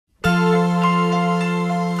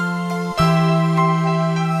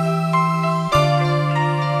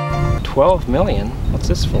12 million? What's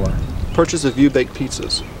this for? Purchase of you-baked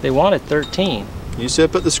pizzas. They wanted 13. You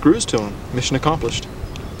said put the screws to them. Mission accomplished.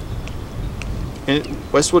 And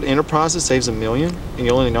Westwood Enterprises saves $1 million, and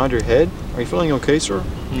you only nod your head? Are you feeling okay, sir?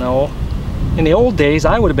 No. In the old days,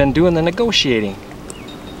 I would have been doing the negotiating.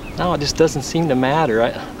 Now it just doesn't seem to matter.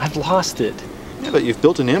 I've lost it. Yeah, but you've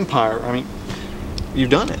built an empire. I mean, you've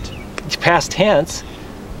done it. It's past tense.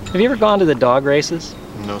 Have you ever gone to the dog races?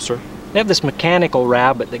 No, sir. They have this mechanical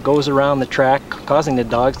rabbit that goes around the track, causing the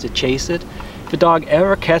dogs to chase it. If a dog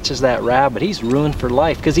ever catches that rabbit, he's ruined for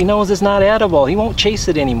life because he knows it's not edible. He won't chase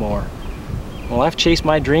it anymore. Well, I've chased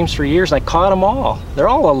my dreams for years and I caught them all. They're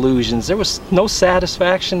all illusions. There was no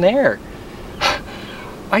satisfaction there.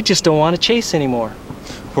 I just don't want to chase anymore.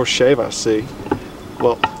 Poor shave, I see.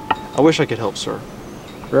 Well, I wish I could help, sir.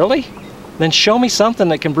 Really? Then show me something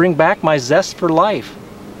that can bring back my zest for life.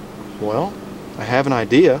 Well, I have an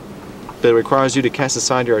idea, but it requires you to cast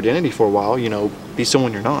aside your identity for a while, you know, be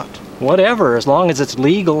someone you're not. Whatever, as long as it's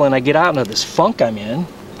legal and I get out of this funk I'm in.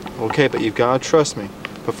 Okay, but you've got to trust me.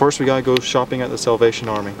 But first we got to go shopping at the Salvation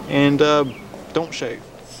Army. And, don't shave.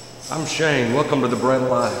 I'm Shane. Welcome to the Bread of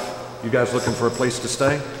Life. You guys looking for a place to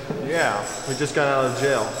stay? Yeah, we just got out of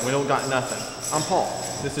jail. We don't got nothing. I'm Paul.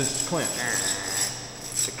 This is Clint.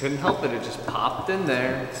 I couldn't help it. It just popped in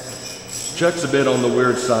there. Chuck's a bit on the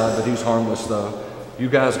weird side, but he's harmless though. You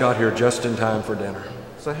guys got here just in time for dinner.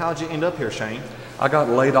 So how'd you end up here, Shane? I got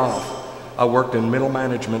laid off. I worked in middle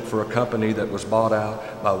management for a company that was bought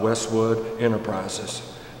out by Westwood Enterprises.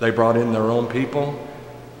 They brought in their own people,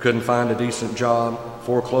 couldn't find a decent job,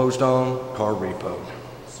 foreclosed on, car repoed.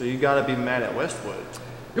 So you gotta be mad at Westwood.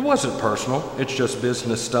 It wasn't personal, it's just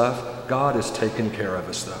business stuff. God is taking care of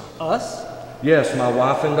us though. Us? Yes, my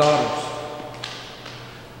wife and daughters.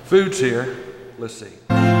 Food's here. Let's see.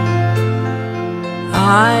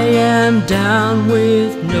 I am down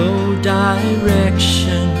with no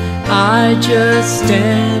direction. I just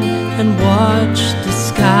stand and watch the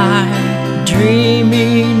sky,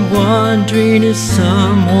 dreaming, wondering if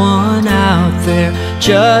someone out there,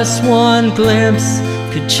 just one glimpse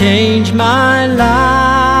could change my life.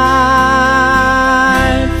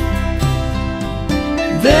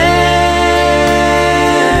 There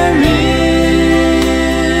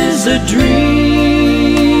is a dream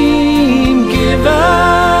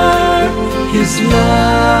giver, his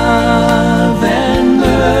love and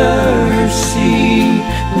mercy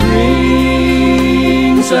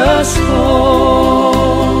brings us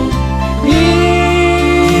home.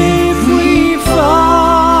 If we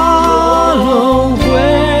follow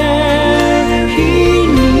where he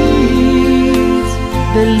leads,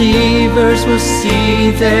 believers will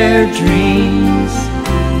see their dreams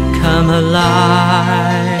come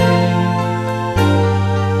alive.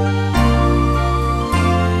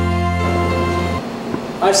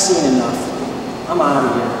 I've seen enough. I'm out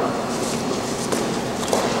of here.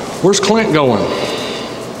 Where's Clint going?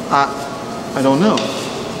 I don't know.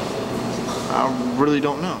 I really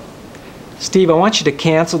don't know. Steve, I want you to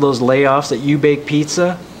cancel those layoffs at You Bake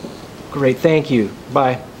Pizza. Great, thank you.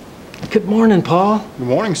 Bye. Good morning, Paul. Good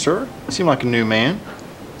morning, sir. You seem like a new man.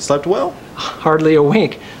 Slept well? Hardly a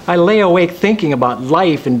wink. I lay awake thinking about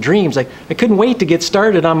life and dreams. I couldn't wait to get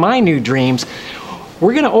started on my new dreams.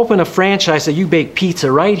 We're going to open a franchise of You Bake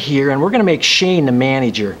Pizza right here, and we're going to make Shane the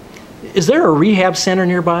manager. Is there a rehab center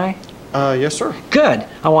nearby? Yes, sir. Good.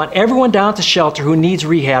 I want everyone down at the shelter who needs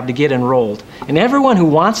rehab to get enrolled. And everyone who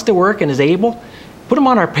wants to work and is able, put them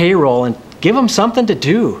on our payroll and give them something to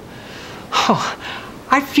do. Oh,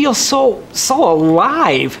 I feel so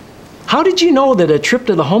alive. How did you know that a trip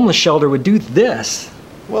to the homeless shelter would do this?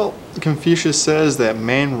 Well, Confucius says that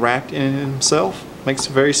man wrapped in himself makes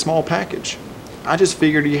a very small package. I just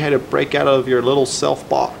figured you had to break out of your little self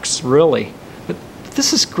box. Really? But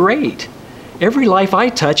this is great. Every life I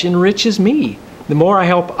touch enriches me. The more I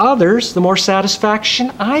help others, the more satisfaction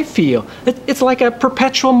I feel. It's like a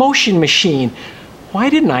perpetual motion machine. Why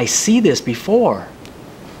didn't I see this before?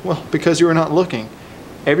 Well, because you were not looking.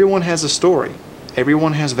 Everyone has a story.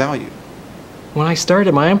 Everyone has value. When I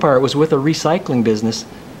started my empire, it was with a recycling business.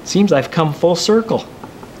 Seems I've come full circle.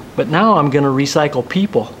 But now I'm going to recycle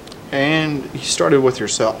people. And you started with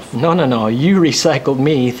yourself. No, you recycled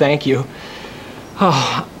me, thank you.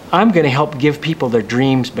 Oh, I'm going to help give people their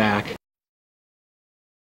dreams back.